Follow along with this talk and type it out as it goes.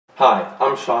Hi,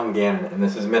 I'm Sean Gannon, and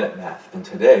this is Minute Math, and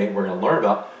today we're going to learn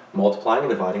about multiplying and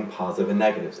dividing positive and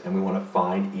negatives, and we want to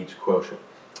find each quotient.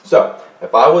 So,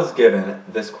 if I was given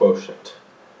this quotient,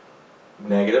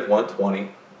 negative 120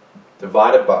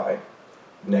 divided by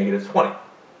negative 20,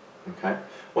 okay?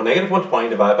 Well, negative 120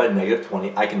 divided by negative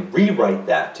 20, I can rewrite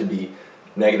that to be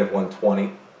negative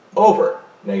 120 over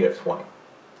negative 20.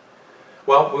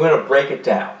 Well, we're going to break it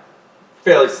down.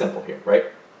 Fairly simple here, right?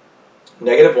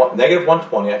 Negative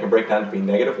 120, I can break down to be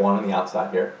negative 1 on the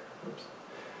outside here. Oops.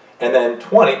 And then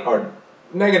 20, or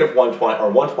negative 120,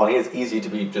 or 120 is easy to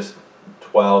be just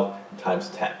 12 times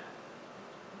 10.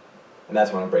 And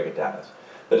that's what I'm going to break it down as.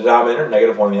 The denominator,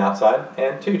 negative 1 on the outside,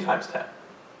 and 2 times 10.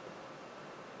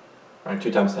 Right,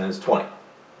 2 times 10 is 20.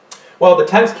 Well, the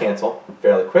 10's cancel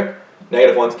fairly quick.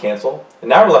 Negative 1's cancel. And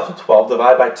now we're left with 12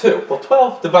 divided by 2. Well,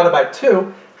 12 divided by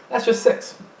 2, that's just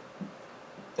 6.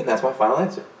 And that's my final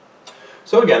answer.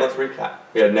 So again, let's recap.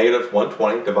 We had negative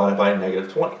 120 divided by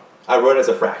negative 20. I wrote it as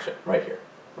a fraction right here,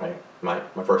 right? My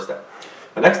first step.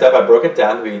 My next step, I broke it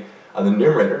down to be on the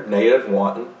numerator, negative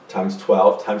 1 times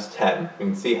 12 times 10. You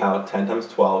can see how 10 times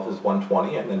 12 is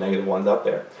 120, and the negative 1's out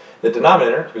there. The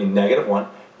denominator to be negative 1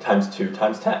 times 2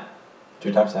 times 10.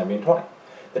 2 times 10 being 20.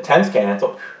 The 10's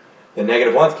cancel, the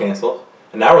negative 1's cancel,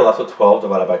 and now we're left with 12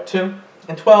 divided by 2.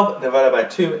 And 12 divided by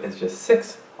 2 is just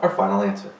 6, our final answer.